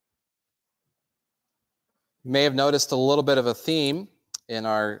You may have noticed a little bit of a theme in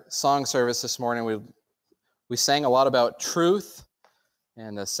our song service this morning. We sang a lot about truth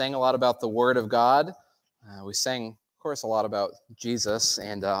and sang a lot about the Word of God. We sang, of course, a lot about Jesus,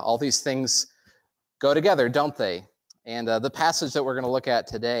 and all these things go together, don't they? And the passage that we're going to look at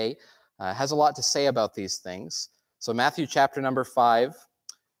today has a lot to say about these things. So Matthew chapter number 5,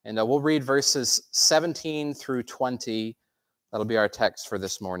 and we'll read verses 17 through 20. That'll be our text for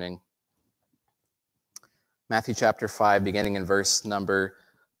this morning. Matthew chapter 5, beginning in verse number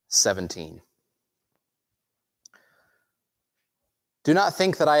 17. Do not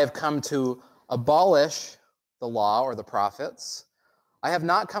think that I have come to abolish the law or the prophets. I have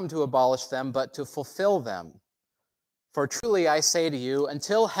not come to abolish them, but to fulfill them. For truly I say to you,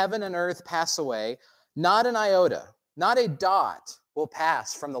 until heaven and earth pass away, not an iota, not a dot will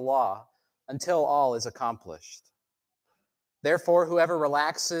pass from the law until all is accomplished. Therefore, whoever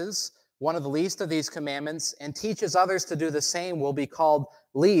relaxes one of the least of these commandments and teaches others to do the same will be called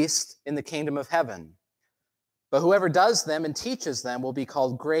least in the kingdom of heaven. But whoever does them and teaches them will be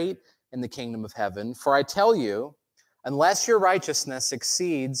called great in the kingdom of heaven. For I tell you, unless your righteousness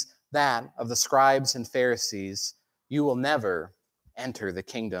exceeds that of the scribes and Pharisees, you will never enter the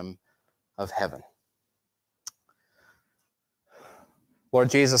kingdom of heaven. Lord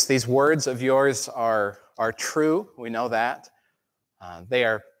Jesus, these words of yours are true. We know that. They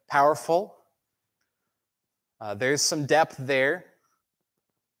are powerful. There's some depth there.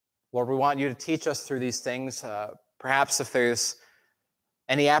 Lord, we want you to teach us through these things. Perhaps if there's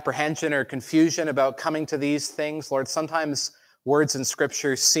any apprehension or confusion about coming to these things, Lord, sometimes words in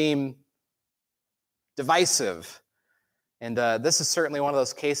Scripture seem divisive. And this is certainly one of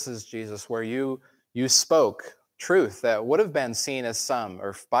those cases, Jesus, where you spoke truth that would have been seen as some,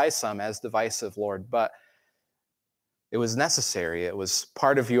 or by some, as divisive, Lord, but it was necessary. It was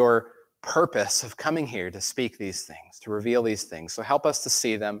part of your purpose of coming here to speak these things, to reveal these things. So help us to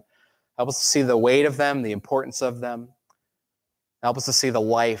see them. Help us to see the weight of them, the importance of them. Help us to see the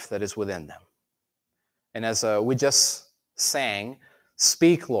life that is within them. And as we just sang,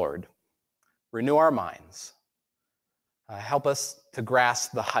 speak, Lord. Renew our minds. Help us to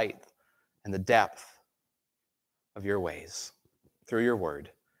grasp the height and the depth of your ways through your word.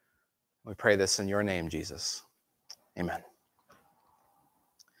 We pray this in your name, Jesus. Amen.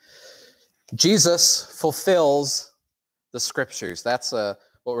 Jesus fulfills the scriptures. That's what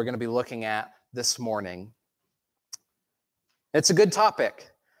we're going to be looking at this morning. It's a good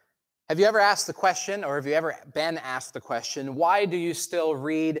topic. Have you ever asked the question, or have you ever been asked the question, why do you still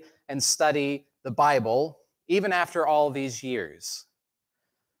read and study the Bible even after all these years?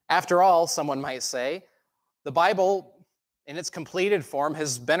 After all, someone might say, the Bible in its completed form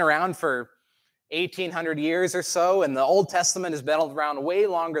has been around for 1,800 years or so, and the Old Testament has been around way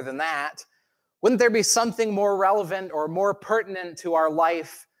longer than that. Wouldn't there be something more relevant or more pertinent to our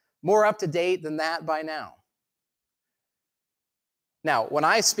life, more up to date than that by now? Now, when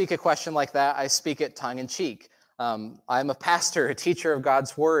I speak a question like that, I speak it tongue in cheek. I'm a pastor, a teacher of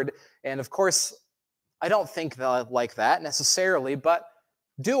God's word, and of course, I don't think like that necessarily, but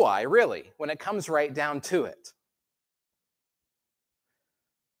do I really, when it comes right down to it?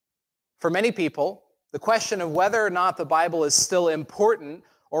 For many people, the question of whether or not the Bible is still important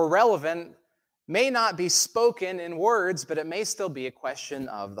or relevant may not be spoken in words, but it may still be a question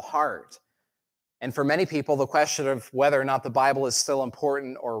of the heart. And for many people, the question of whether or not the Bible is still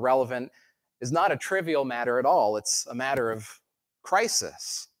important or relevant is not a trivial matter at all. It's a matter of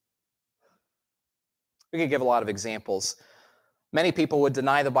crisis. We could give a lot of examples. Many people would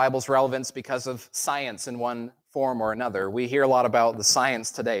deny the Bible's relevance because of science in one form or another. We hear a lot about the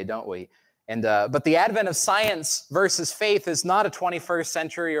science today, don't we? And but the advent of science versus faith is not a 21st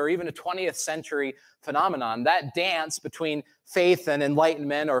century or even a 20th century phenomenon. That dance between faith and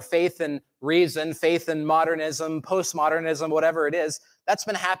enlightenment, or faith and reason, faith and modernism, postmodernism, whatever it is, that's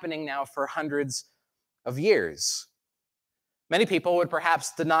been happening now for hundreds of years. Many people would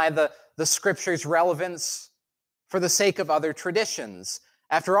perhaps deny the Scripture's relevance for the sake of other traditions.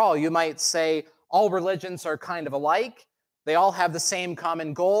 After all, you might say all religions are kind of alike. They all have the same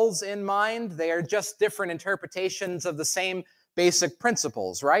common goals in mind. They are just different interpretations of the same basic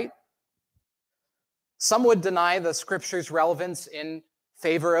principles, right? Some would deny the Scripture's relevance in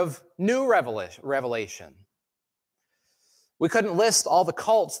favor of new revelation. We couldn't list all the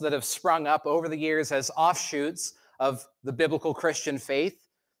cults that have sprung up over the years as offshoots of the biblical Christian faith,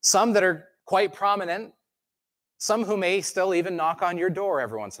 some that are quite prominent, some who may still even knock on your door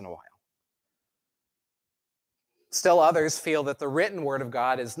every once in a while. Still others feel that the written word of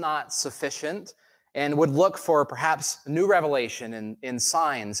God is not sufficient and would look for perhaps new revelation in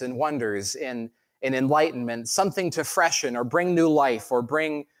signs and wonders, in and enlightenment, something to freshen or bring new life or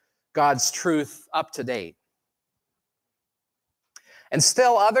bring God's truth up to date. And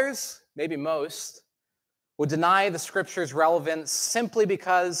still others, maybe most, would deny the Scripture's relevance simply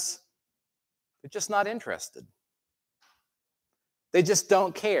because they're just not interested. They just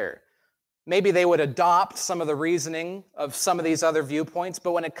don't care. Maybe they would adopt some of the reasoning of some of these other viewpoints,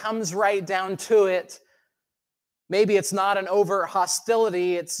 but when it comes right down to it, maybe it's not an overt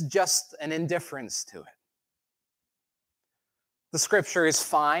hostility, it's just an indifference to it. The Scripture is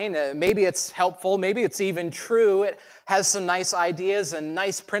fine. Maybe it's helpful. Maybe it's even true. It has some nice ideas and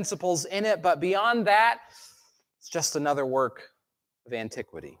nice principles in it, but beyond that, it's just another work of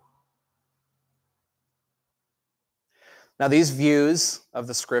antiquity. Now, these views of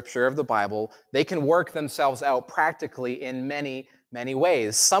the Scripture, of the Bible, they can work themselves out practically in many, many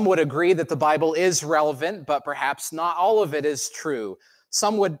ways. Some would agree that the Bible is relevant, but perhaps not all of it is true.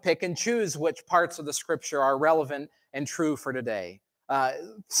 Some would pick and choose which parts of the Scripture are relevant and true for today.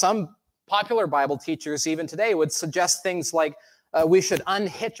 Some popular Bible teachers even today would suggest things like we should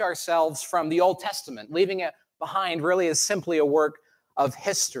unhitch ourselves from the Old Testament, leaving it behind really is simply a work of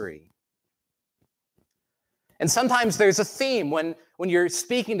history. And sometimes there's a theme when you're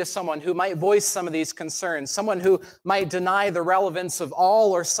speaking to someone who might voice some of these concerns, someone who might deny the relevance of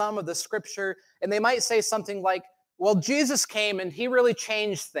all or some of the Scripture, and they might say something like, well, Jesus came and he really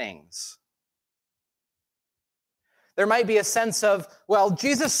changed things. There might be a sense of, well,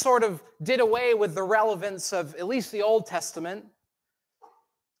 Jesus sort of did away with the relevance of at least the Old Testament.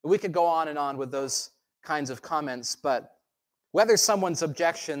 We could go on and on with those kinds of comments, but whether someone's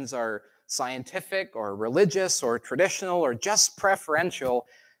objections are scientific or religious or traditional or just preferential,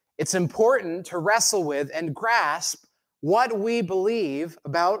 it's important to wrestle with and grasp what we believe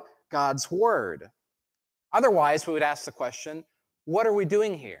about God's Word. Otherwise, we would ask the question, what are we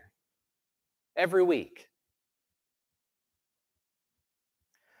doing here every week?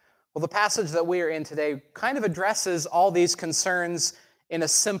 Well, the passage that we are in today kind of addresses all these concerns in a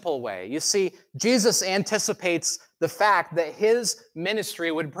simple way. You see, Jesus anticipates the fact that his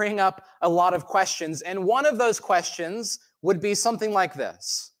ministry would bring up a lot of questions, and one of those questions would be something like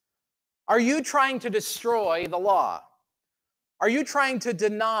this. Are you trying to destroy the law? Are you trying to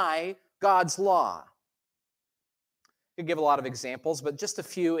deny God's law? I could give a lot of examples, but just a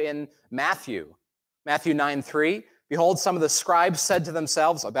few in Matthew. Matthew 9:3, behold, some of the scribes said to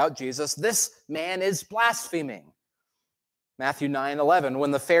themselves about Jesus, this man is blaspheming. Matthew 9:11,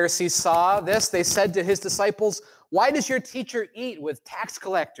 when the Pharisees saw this, they said to his disciples, why does your teacher eat with tax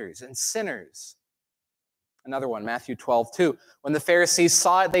collectors and sinners? Another one, Matthew 12:2, when the Pharisees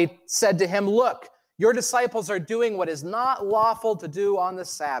saw it, they said to him, look, your disciples are doing what is not lawful to do on the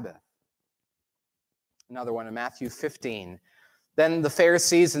Sabbath. Another one in Matthew 15. Then the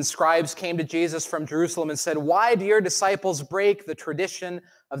Pharisees and scribes came to Jesus from Jerusalem and said, why do your disciples break the tradition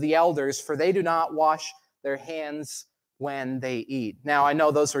of the elders, for they do not wash their hands when they eat? Now, I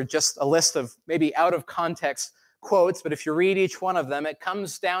know those are just a list of maybe out of context quotes, but if you read each one of them, it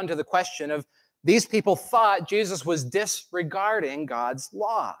comes down to the question of these people thought Jesus was disregarding God's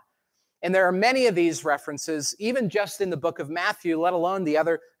law. And there are many of these references, even just in the book of Matthew, let alone the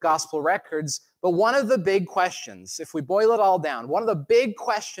other gospel records. But one of the big questions, if we boil it all down, one of the big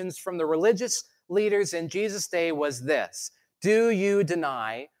questions from the religious leaders in Jesus' day was this: do you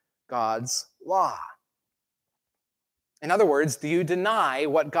deny God's law? In other words, do you deny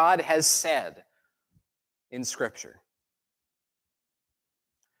what God has said in Scripture?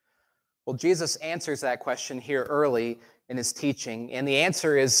 Well, Jesus answers that question here early in his teaching, and the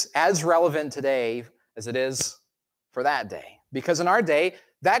answer is as relevant today as it is for that day. Because in our day,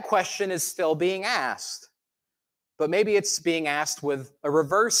 that question is still being asked, but maybe it's being asked with a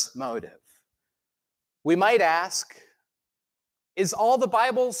reverse motive. We might ask, is all the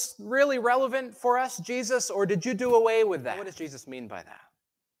Bibles really relevant for us, Jesus, or did you do away with that? What does Jesus mean by that?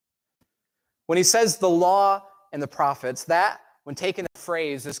 When he says the law and the prophets, that, when taken as a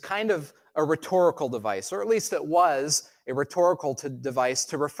phrase, is kind of a rhetorical device, or at least it was a rhetorical device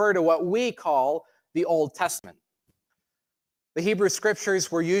to refer to what we call the Old Testament. The Hebrew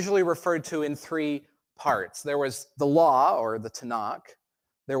Scriptures were usually referred to in three parts. There was the law, or the Tanakh.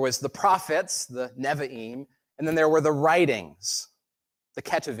 There was the prophets, the Nevi'im, and then there were the writings, the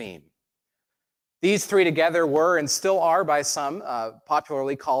Ketuvim. These three together were, and still are by some,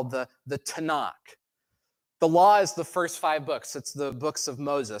 popularly called the Tanakh. The law is the first 5 books. It's the books of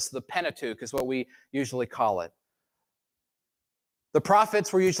Moses. The Pentateuch is what we usually call it. The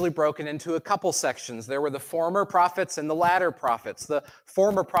prophets were usually broken into a couple sections. There were the former prophets and the latter prophets. The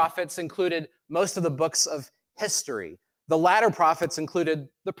former prophets included most of the books of history. The latter prophets included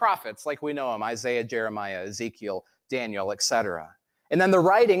the prophets, like we know them, Isaiah, Jeremiah, Ezekiel, Daniel, etc. And then the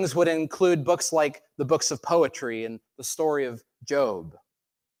writings would include books like the books of poetry and the story of Job.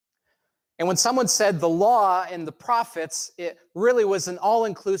 And when someone said the law and the prophets, it really was an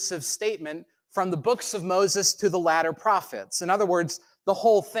all-inclusive statement from the books of Moses to the latter prophets. In other words, the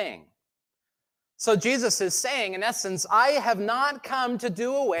whole thing. So Jesus is saying, in essence, I have not come to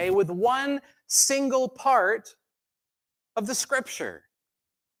do away with one single part of the Scripture.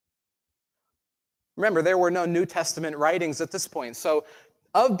 Remember, there were no New Testament writings at this point. So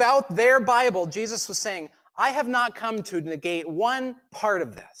about their Bible, Jesus was saying, I have not come to negate one part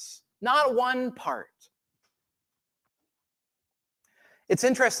of this. Not one part. It's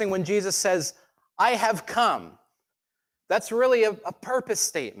interesting when Jesus says, I have come. That's really a purpose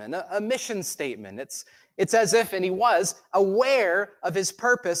statement, a mission statement. It's as if, and he was, aware of his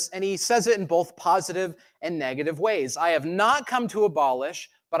purpose, and he says it in both positive and negative ways. I have not come to abolish,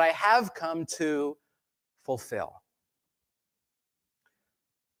 but I have come to fulfill.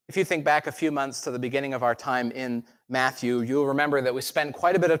 If you think back a few months to the beginning of our time in Matthew, you'll remember that we spent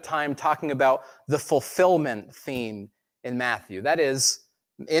quite a bit of time talking about the fulfillment theme in Matthew. That is,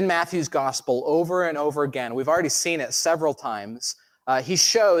 in Matthew's gospel, over and over again, we've already seen it several times, he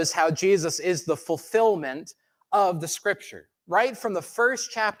shows how Jesus is the fulfillment of the Scripture. Right from the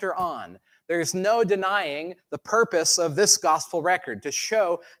first chapter on, there's no denying the purpose of this gospel record, to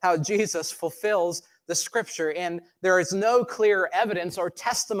show how Jesus fulfills the Scripture, and there is no clearer evidence or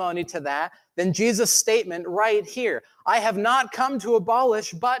testimony to that than Jesus' statement right here. I have not come to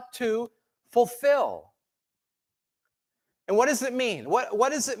abolish, but to fulfill. And what does it mean?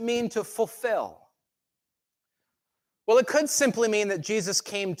 What does it mean to fulfill? Well, it could simply mean that Jesus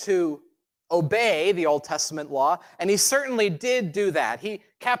came to obey the Old Testament law, and he certainly did do that. He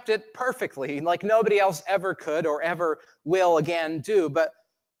kept it perfectly, like nobody else ever could or ever will again do, but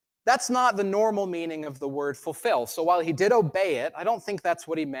that's not the normal meaning of the word fulfill. So while he did obey it, I don't think that's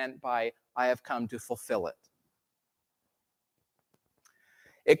what he meant by I have come to fulfill it.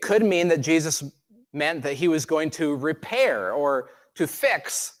 It could mean that Jesus meant that he was going to repair or to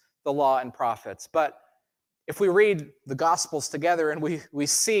fix the law and prophets. But if we read the Gospels together and we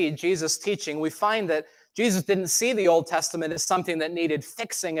see Jesus' teaching, we find that Jesus didn't see the Old Testament as something that needed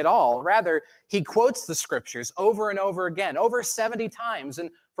fixing at all. Rather, he quotes the Scriptures over and over again, over 70 times, and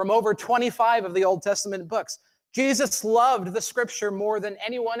from over 25 of the Old Testament books. Jesus loved the Scripture more than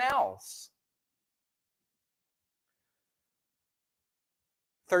anyone else.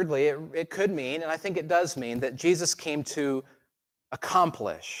 Thirdly, it could mean, and I think it does mean, that Jesus came to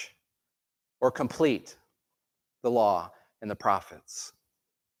accomplish or complete the law and the prophets.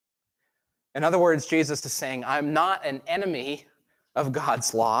 In other words, Jesus is saying, I'm not an enemy of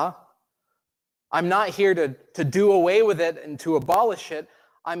God's law. I'm not here to do away with it and to abolish it.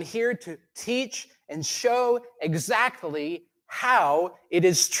 I'm here to teach and show exactly how it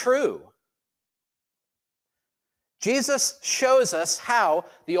is true. Jesus shows us how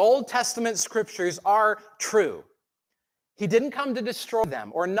the Old Testament Scriptures are true. He didn't come to destroy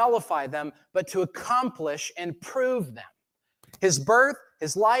them or nullify them, but to accomplish and prove them. His birth,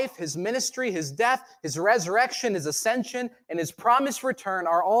 his life, his ministry, his death, his resurrection, his ascension, and his promised return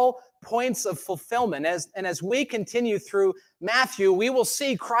are all points of fulfillment. And as we continue through Matthew, we will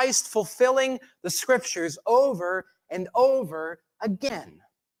see Christ fulfilling the Scriptures over and over again.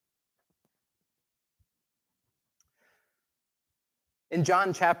 In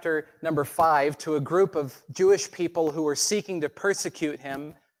John chapter number 5, to a group of Jewish people who were seeking to persecute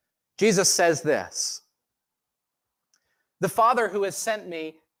him, Jesus says this: "The Father who has sent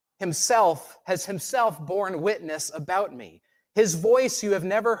me has himself borne witness about me. His voice you have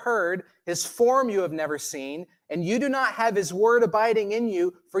never heard, his form you have never seen, and you do not have his word abiding in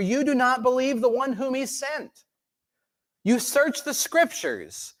you, for you do not believe the one whom he sent. You search the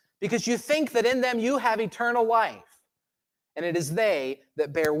Scriptures because you think that in them you have eternal life, and it is they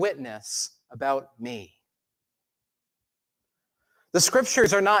that bear witness about me." The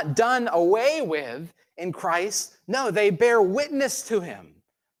Scriptures are not done away with in Christ. No, they bear witness to him.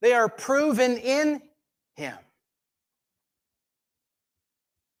 They are proven in him.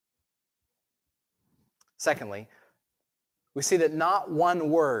 Secondly, we see that not one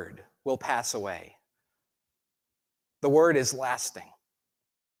word will pass away. The word is lasting.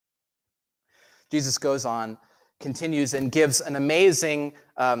 Jesus goes on, continues, and gives an amazing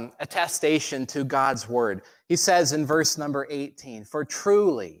attestation to God's word. He says in verse number 18, "For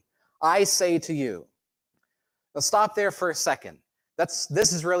truly I say to you." Now stop there for a second.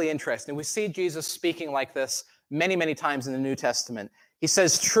 This is really interesting. We see Jesus speaking like this many, many times in the New Testament. He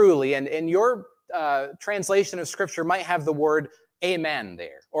says truly, and translation of Scripture might have the word amen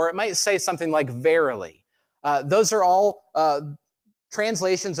there, or it might say something like verily. Those are all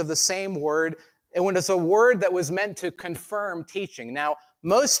translations of the same word, and when it's a word that was meant to confirm teaching. Now,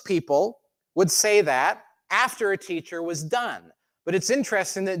 most people would say that after a teacher was done, but it's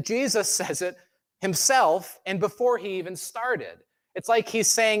interesting that Jesus says it himself and before he even started. It's like he's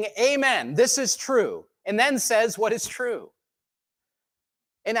saying, amen, this is true, and then says what is true.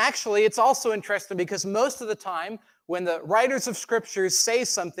 And actually, it's also interesting because most of the time, when the writers of Scriptures say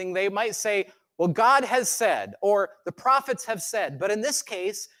something, they might say, well, God has said, or the prophets have said. But in this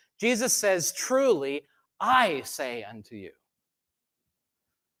case, Jesus says, truly, I say unto you.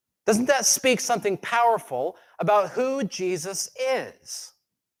 Doesn't that speak something powerful about who Jesus is?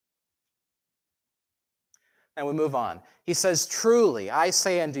 And we move on. He says, truly, I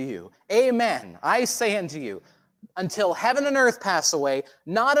say unto you, amen, I say unto you, until heaven and earth pass away,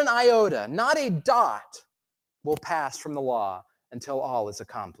 not an iota, not a dot will pass from the law until all is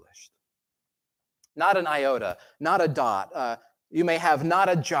accomplished. Not an iota, not a dot. You may have not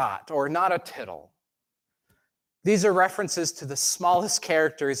a jot or not a tittle. These are references to the smallest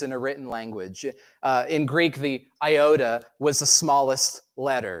characters in a written language. In Greek, the iota was the smallest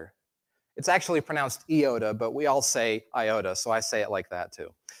letter. It's actually pronounced iota, but we all say iota, so I say it like that too.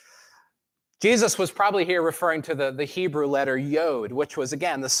 Jesus was probably here referring to the Hebrew letter yod, which was,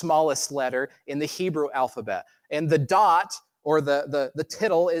 again, the smallest letter in the Hebrew alphabet. And the dot, or the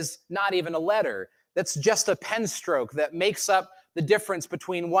tittle, is not even a letter. That's just a pen stroke that makes up the difference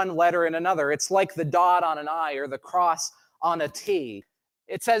between one letter and another. It's like the dot on an I or the cross on a T.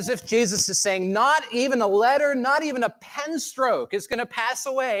 It's as if Jesus is saying, not even a letter, not even a pen stroke is going to pass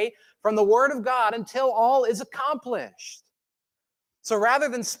away from the Word of God until all is accomplished. So rather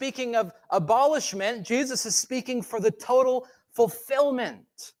than speaking of abolishment, Jesus is speaking for the total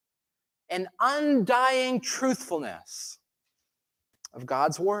fulfillment and undying truthfulness of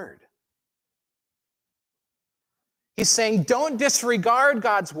God's Word. He's saying, don't disregard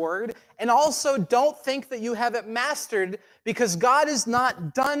God's Word, and also don't think that you have it mastered, because God is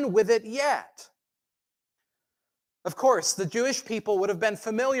not done with it yet. Of course, the Jewish people would have been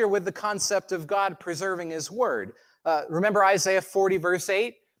familiar with the concept of God preserving His Word. Remember Isaiah 40, verse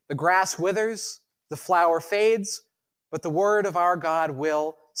 8? The grass withers, the flower fades, but the word of our God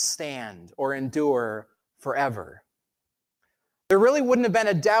will stand or endure forever. There really wouldn't have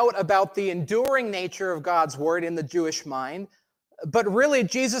been a doubt about the enduring nature of God's word in the Jewish mind, but really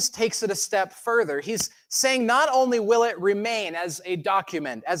Jesus takes it a step further. He's saying not only will it remain as a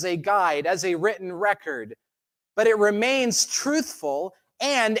document, as a guide, as a written record, but it remains truthful,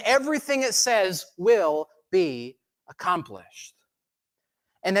 and everything it says will be accomplished.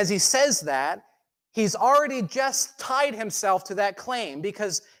 And as he says that, he's already just tied himself to that claim,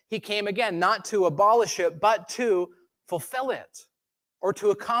 because he came again not to abolish it, but to fulfill it or to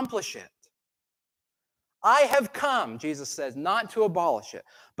accomplish it. I have come, Jesus says, not to abolish it,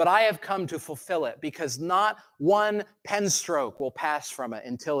 but I have come to fulfill it, because not one pen stroke will pass from it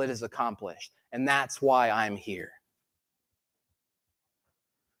until it is accomplished. And that's why I'm here.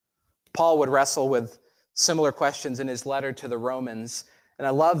 Paul would wrestle with similar questions in his letter to the Romans, and I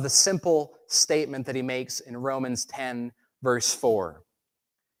love the simple statement that he makes in Romans 10, verse 4.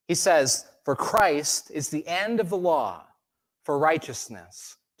 He says, "For Christ is the end of the law for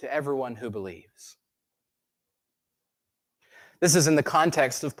righteousness to everyone who believes." This is in the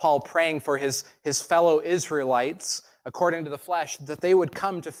context of Paul praying for his fellow Israelites, according to the flesh, that they would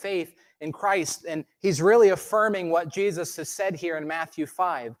come to faith in Christ. And he's really affirming what Jesus has said here in Matthew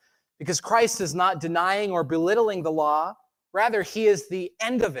 5, because Christ is not denying or belittling the law. Rather, he is the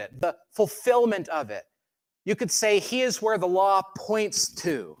end of it, the fulfillment of it. You could say he is where the law points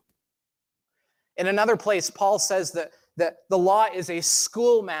to. In another place, Paul says that the law is a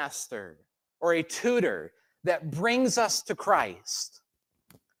schoolmaster or a tutor that brings us to Christ.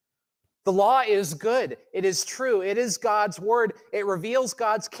 The law is good. It is true. It is God's word. It reveals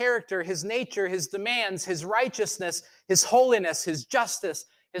God's character, his nature, his demands, his righteousness, his holiness, his justice,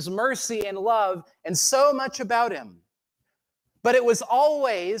 his mercy and love, and so much about him. But it was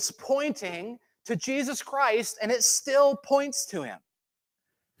always pointing to Jesus Christ, and it still points to him.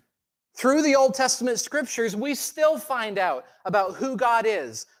 Through the Old Testament scriptures, we still find out about who God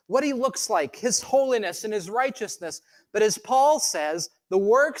is, what he looks like, his holiness and his righteousness. But as Paul says, the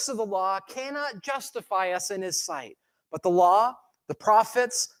works of the law cannot justify us in his sight. But the law, the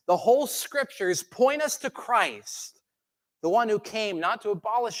prophets, the whole scriptures point us to Christ, the one who came not to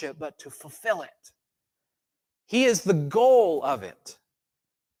abolish it, but to fulfill it. He is the goal of it,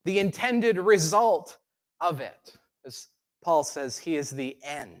 the intended result of it. As Paul says, he is the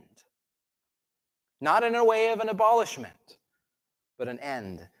end. not in a way of an abolishment, but an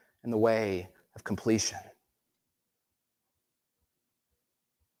end in the way of completion.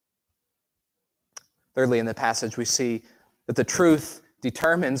 Thirdly, in the passage, we see that the truth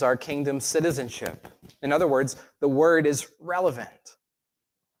determines our kingdom citizenship. In other words, the word is relevant.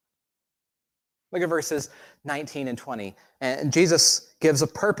 Look at verses 19 and 20. And Jesus gives a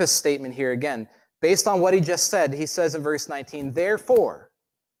purpose statement here again. Based on what he just said, he says in verse 19, Therefore,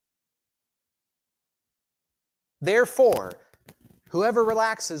 whoever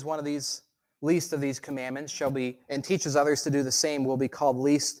relaxes one of these least of these commandments shall be, and teaches others to do the same, will be called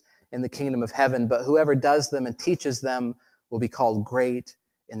least in the kingdom of heaven. But whoever does them and teaches them will be called great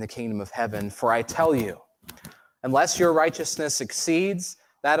in the kingdom of heaven. For I tell you, unless your righteousness exceeds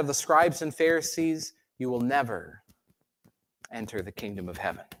that of the scribes and Pharisees, you will never enter the kingdom of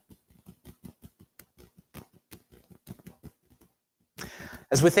heaven.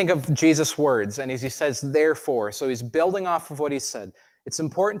 As we think of Jesus' words, and as he says, therefore, so he's building off of what he said, it's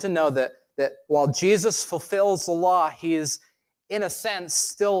important to know that while Jesus fulfills the law, he is, in a sense,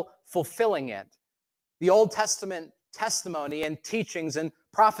 still fulfilling it. The Old Testament testimony and teachings and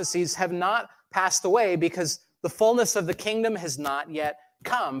prophecies have not passed away because the fullness of the kingdom has not yet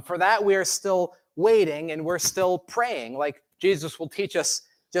come. For that, we are still waiting and we're still praying. Like Jesus will teach us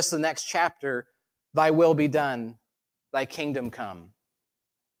just the next chapter, thy will be done, thy kingdom come.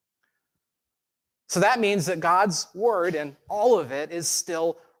 So that means that God's word and all of it is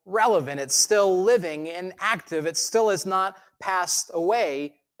still relevant. It's still living and active. It still has not passed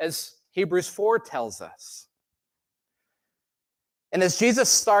away, as Hebrews 4 tells us. And as Jesus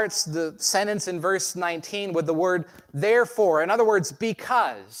starts the sentence in verse 19 with the word therefore, in other words,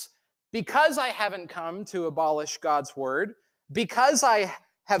 because I haven't come to abolish God's word, because I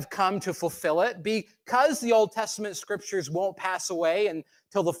have come to fulfill it, because the Old Testament scriptures won't pass away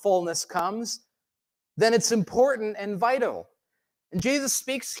until the fullness comes, then it's important and vital. And Jesus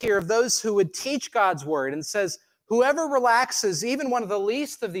speaks here of those who would teach God's word and says, whoever relaxes even one of the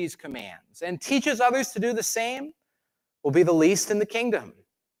least of these commands and teaches others to do the same will be the least in the kingdom.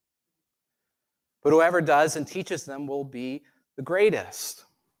 But whoever does and teaches them will be the greatest.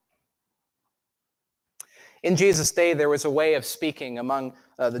 In Jesus' day, there was a way of speaking among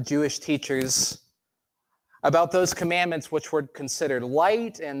the Jewish teachers about those commandments which were considered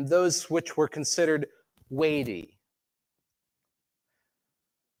light and those which were considered weighty.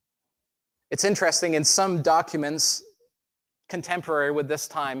 It's interesting, in some documents contemporary with this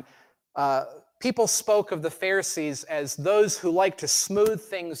time, people spoke of the Pharisees as those who like to smooth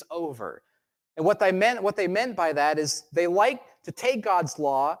things over. And what they meant by that is they like to take God's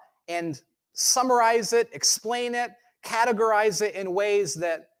law and summarize it, explain it, categorize it in ways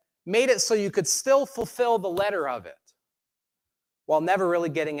that made it so you could still fulfill the letter of it while never really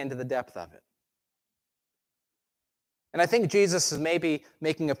getting into the depth of it. And I think Jesus is maybe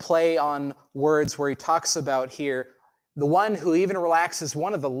making a play on words where he talks about here, the one who even relaxes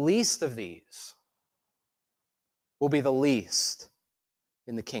one of the least of these will be the least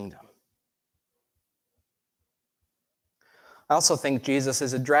in the kingdom. I also think Jesus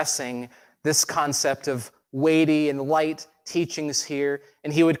is addressing this concept of weighty and light teachings here,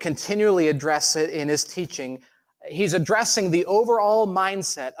 and he would continually address it in his teaching. He's addressing the overall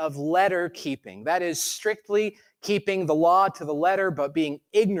mindset of letter keeping. That is, strictly keeping the law to the letter, but being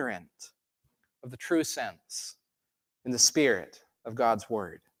ignorant of the true sense in the spirit of God's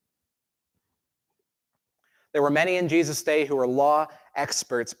word. There were many in Jesus' day who were law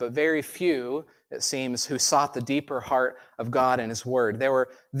experts, but very few, it seems, who sought the deeper heart of God and his word. There were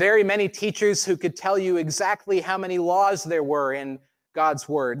very many teachers who could tell you exactly how many laws there were in God's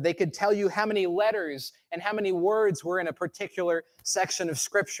word. They could tell you how many letters and how many words were in a particular section of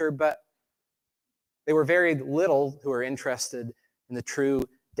Scripture, but they were very little who were interested in the true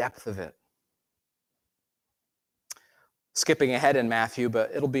depth of it. Skipping ahead in Matthew, but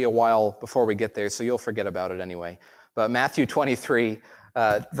it'll be a while before we get there, so you'll forget about it anyway. But Matthew 23,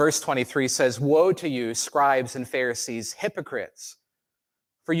 verse 23 says, "Woe to you, scribes and Pharisees, hypocrites,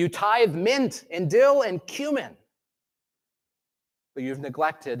 for you tithe mint and dill and cumin, but you've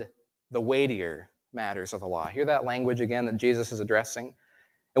neglected the weightier matters of the law." Hear that language again that Jesus is addressing?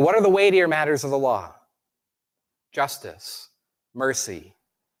 And what are the weightier matters of the law? Justice, mercy,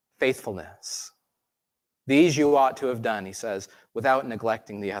 faithfulness. These you ought to have done, he says, without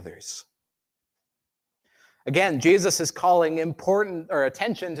neglecting the others. Again, Jesus is calling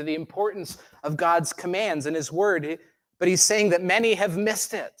attention to the importance of God's commands and his word, but he's saying that many have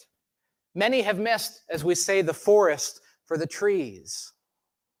missed it. Many have missed, as we say, the forest for the trees.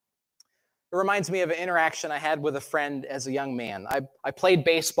 It reminds me of an interaction I had with a friend as a young man. I played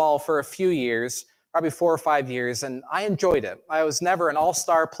baseball for a few years, probably 4 or 5 years, and I enjoyed it. I was never an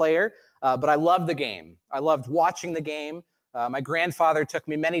all-star player, but I loved the game. I loved watching the game. My grandfather took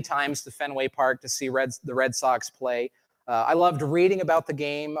me many times to Fenway Park to see the Red Sox play. I loved reading about the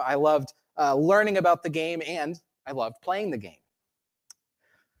game. I loved learning about the game, and I loved playing the game.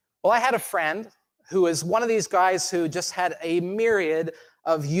 Well, I had a friend who was one of these guys who just had a myriad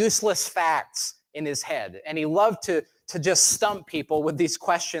of useless facts in his head, and he loved to just stump people with these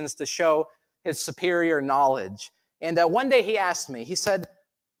questions to show his superior knowledge. And one day he asked me, he said,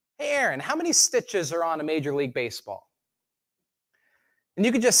 "Hey, Aaron, how many stitches are on a Major League Baseball?" And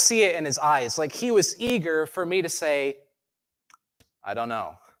you could just see it in his eyes, like he was eager for me to say, "I don't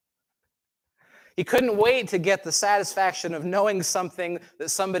know." He couldn't wait to get the satisfaction of knowing something that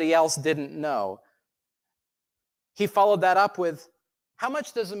somebody else didn't know. He followed that up with, "How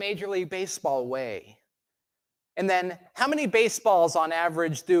much does a Major League Baseball weigh? And then, how many baseballs on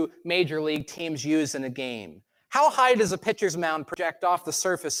average do Major League teams use in a game? How high does a pitcher's mound project off the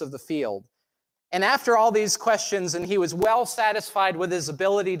surface of the field?" And after all these questions, and he was well satisfied with his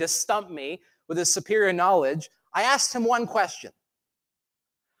ability to stump me with his superior knowledge, I asked him one question.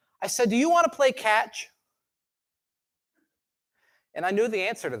 I said, "Do you want to play catch?" And I knew the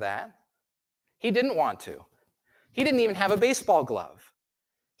answer to that. He didn't want to. He didn't even have a baseball glove.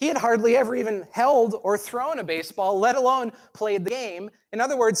 He had hardly ever even held or thrown a baseball, let alone played the game. In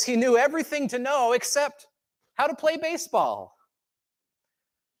other words, he knew everything to know except how to play baseball.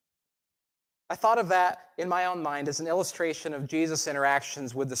 I thought of that in my own mind as an illustration of Jesus'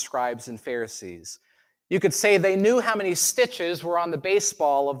 interactions with the scribes and Pharisees. You could say they knew how many stitches were on the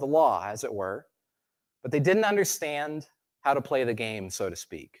baseball of the law, as it were, but they didn't understand how to play the game, so to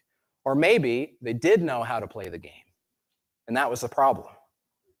speak. Or maybe they did know how to play the game, and that was the problem.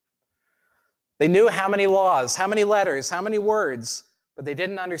 They knew how many laws, how many letters, how many words, but they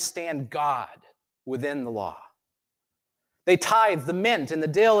didn't understand God within the law. They tithed the mint and the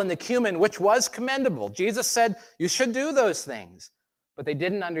dill and the cumin, which was commendable. Jesus said you should do those things, but they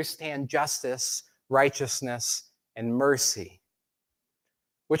didn't understand justice, righteousness, and mercy,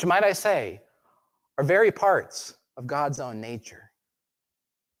 which, might I say, are very parts of God's own nature.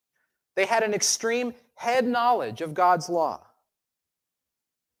 They had an extreme head knowledge of God's law.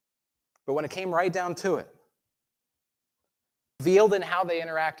 But when it came right down to it, revealed in how they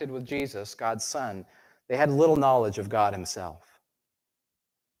interacted with Jesus, God's Son, they had little knowledge of God himself.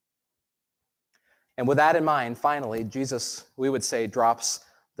 And with that in mind, finally, Jesus, we would say, drops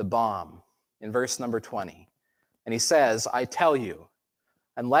the bomb in verse number 20. And he says, "I tell you,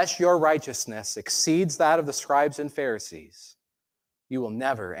 unless your righteousness exceeds that of the scribes and Pharisees, you will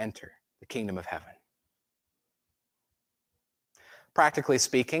never enter the kingdom of heaven." Practically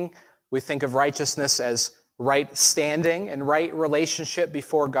speaking, we think of righteousness as right standing and right relationship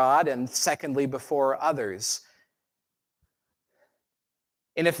before God, and secondly, before others.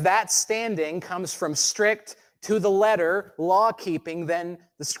 And if that standing comes from strict, to the letter law keeping, then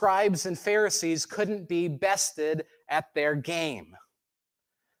the scribes and Pharisees couldn't be bested at their game.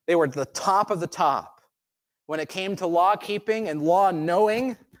 They were at the top of the top. When it came to law keeping and law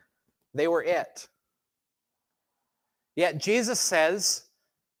knowing, they were it. Yet Jesus says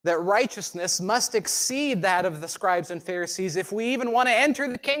that righteousness must exceed that of the scribes and Pharisees if we even want to enter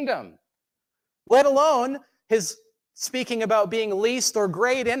the kingdom, let alone his speaking about being least or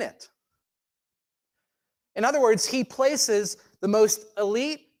great in it. In other words, he places the most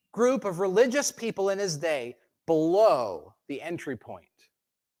elite group of religious people in his day below the entry point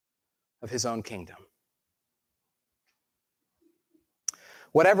of his own kingdom.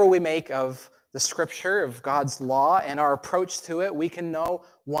 Whatever we make of the scripture, of God's law, and our approach to it, we can know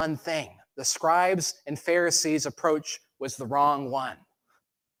one thing. The scribes and Pharisees' approach was the wrong one.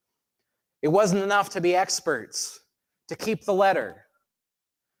 It wasn't enough to be experts, to keep the letter.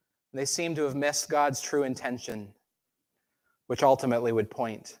 They seem to have missed God's true intention, which ultimately would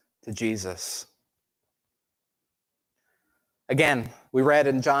point to Jesus. Again, we read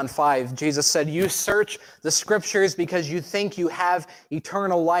in John 5, Jesus said, "You search the scriptures because you think you have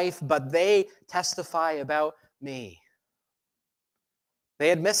eternal life, but they testify about me." They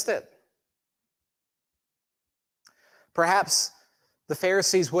had missed it. Perhaps the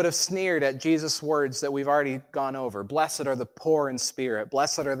Pharisees would have sneered at Jesus' words that we've already gone over. "Blessed are the poor in spirit.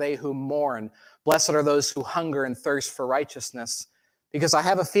 Blessed are they who mourn. Blessed are those who hunger and thirst for righteousness." Because I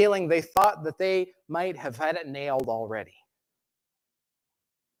have a feeling they thought that they might have had it nailed already.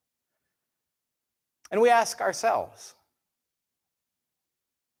 And we ask ourselves,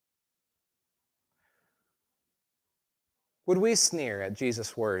 would we sneer at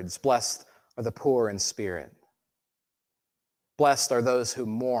Jesus' words, "Blessed are the poor in spirit. Blessed are those who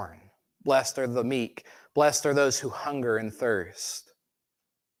mourn"? Blessed are the meek. Blessed are those who hunger and thirst.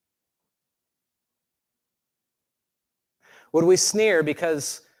 Would we sneer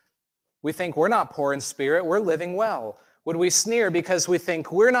because we think we're not poor in spirit, we're living well? Would we sneer because we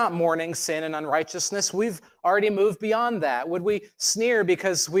think we're not mourning sin and unrighteousness, we've already moved beyond that? Would we sneer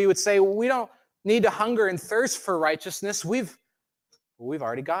because we would say, well, we don't need to hunger and thirst for righteousness, we've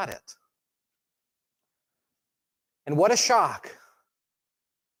already got it? And what a shock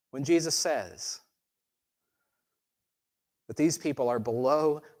when Jesus says that these people are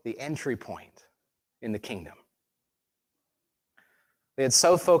below the entry point in the kingdom. They had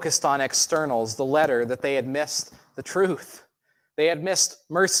so focused on externals, the letter, that they had missed the truth. They had missed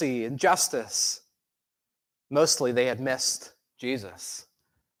mercy and justice. Mostly they had missed Jesus.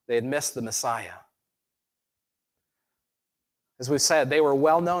 They had missed the Messiah. As we've said, they were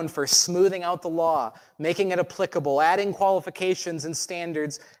well known for smoothing out the law, making it applicable, adding qualifications and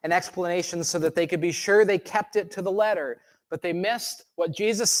standards and explanations so that they could be sure they kept it to the letter. But they missed what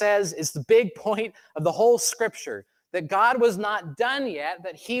Jesus says is the big point of the whole Scripture, that God was not done yet,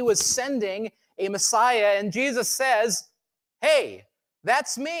 that he was sending a Messiah. And Jesus says, hey,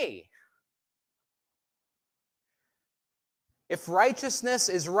 that's me. If righteousness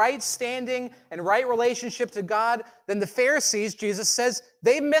is right standing and right relationship to God, then the Pharisees, Jesus says,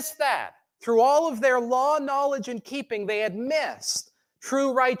 they missed that. Through all of their law, knowledge, and keeping, they had missed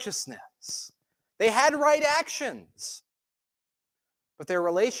true righteousness. They had right actions, but their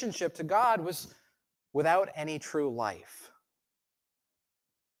relationship to God was without any true life.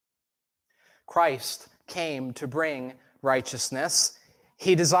 Christ came to bring righteousness.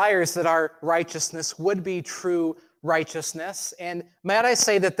 He desires that our righteousness would be true righteousness. And might I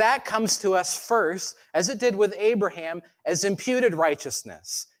say that that comes to us first, as it did with Abraham, as imputed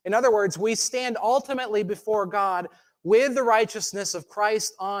righteousness. In other words, we stand ultimately before God with the righteousness of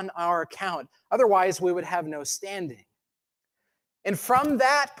Christ on our account. Otherwise, we would have no standing. And from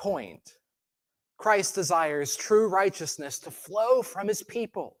that point, Christ desires true righteousness to flow from his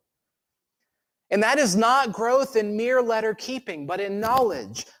people. And that is not growth in mere letter keeping, but in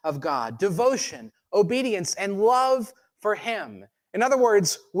knowledge of God, devotion, obedience, and love for him. In other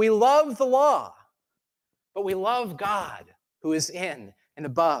words, we love the law, but we love God who is in and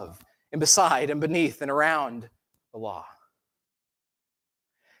above and beside and beneath and around the law.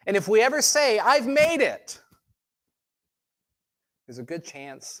 And if we ever say, I've made it, there's a good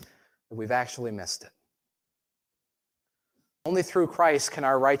chance that we've actually missed it. Only through Christ can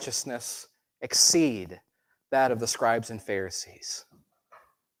our righteousness exceed that of the scribes and Pharisees.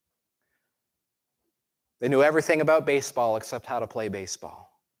 They knew everything about baseball except how to play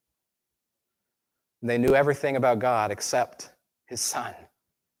baseball. And they knew everything about God except his Son.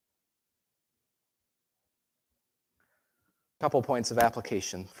 A couple points of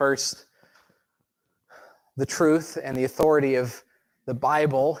application. First, the truth and the authority of the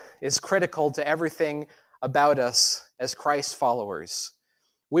Bible is critical to everything about us as Christ followers.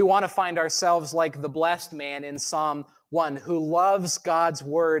 We want to find ourselves like the blessed man in Psalm 1 who loves God's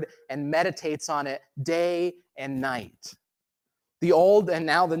word and meditates on it day and night. The Old and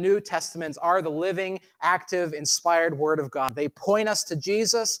now the New Testaments are the living, active, inspired word of God. They point us to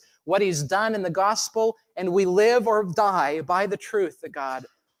Jesus, what he's done in the gospel, and we live or die by the truth that God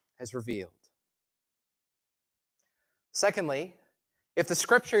has revealed. Secondly, if the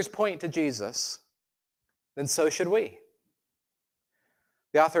scriptures point to Jesus, then so should we.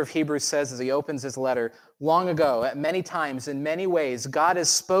 The author of Hebrews says as he opens his letter, long ago, at many times, in many ways, God has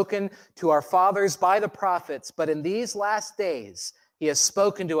spoken to our fathers by the prophets, but in these last days, he has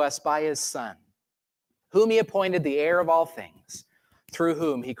spoken to us by his Son, whom he appointed the heir of all things, through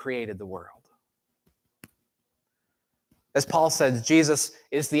whom he created the world. As Paul says, Jesus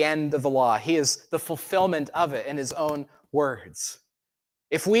is the end of the law. He is the fulfillment of it in his own words.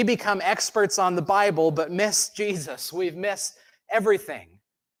 If we become experts on the Bible but miss Jesus, we've missed everything.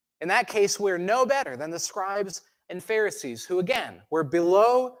 In that case, we're no better than the scribes and Pharisees, who again, were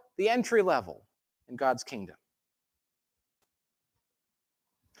below the entry level in God's kingdom.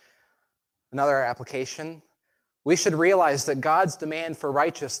 Another application, we should realize that God's demand for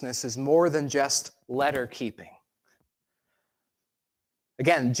righteousness is more than just letter keeping.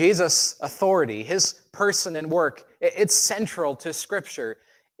 Again, Jesus' authority, his person and work, it's central to Scripture.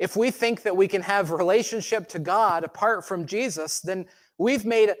 If we think that we can have relationship to God apart from Jesus, then we've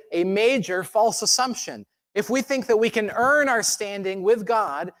made a major false assumption. If we think that we can earn our standing with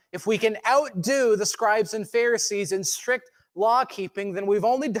God, if we can outdo the scribes and Pharisees in strict law keeping, then we've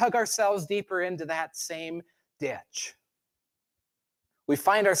only dug ourselves deeper into that same ditch. We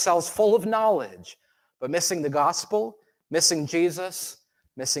find ourselves full of knowledge, but missing the gospel, missing Jesus,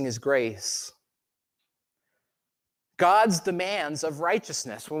 missing his grace. God's demands of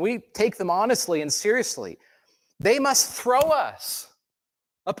righteousness, when we take them honestly and seriously, they must throw us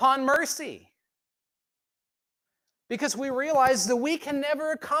upon mercy. Because we realize that we can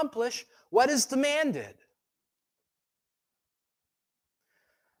never accomplish what is demanded.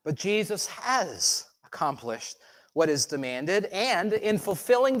 But Jesus has accomplished what is demanded, and in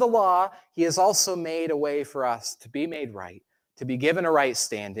fulfilling the law, he has also made a way for us to be made right, to be given a right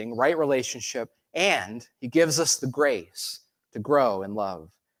standing, right relationship, and he gives us the grace to grow in love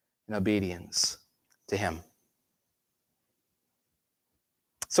and obedience to him.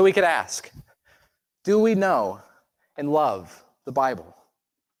 So we could ask, do we know and love the Bible?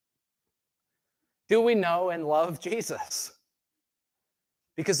 Do we know and love Jesus?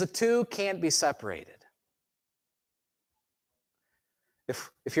 Because the two can't be separated.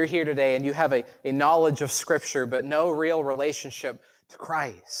 If you're here today and you have a knowledge of Scripture but no real relationship to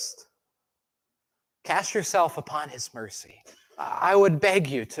Christ, cast yourself upon his mercy. I would beg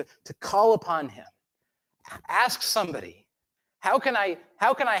you to call upon him. Ask somebody, how can I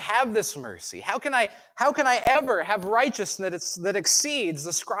have this mercy? How can I ever have righteousness that exceeds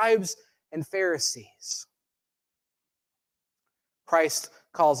the scribes and Pharisees? Christ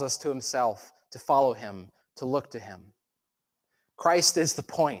calls us to himself, to follow him, to look to him. Christ is the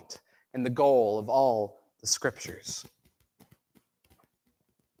point and the goal of all the Scriptures.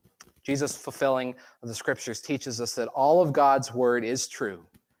 Jesus' fulfilling of the Scriptures teaches us that all of God's word is true,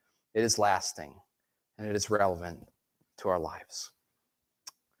 it is lasting, and it is relevant to our lives.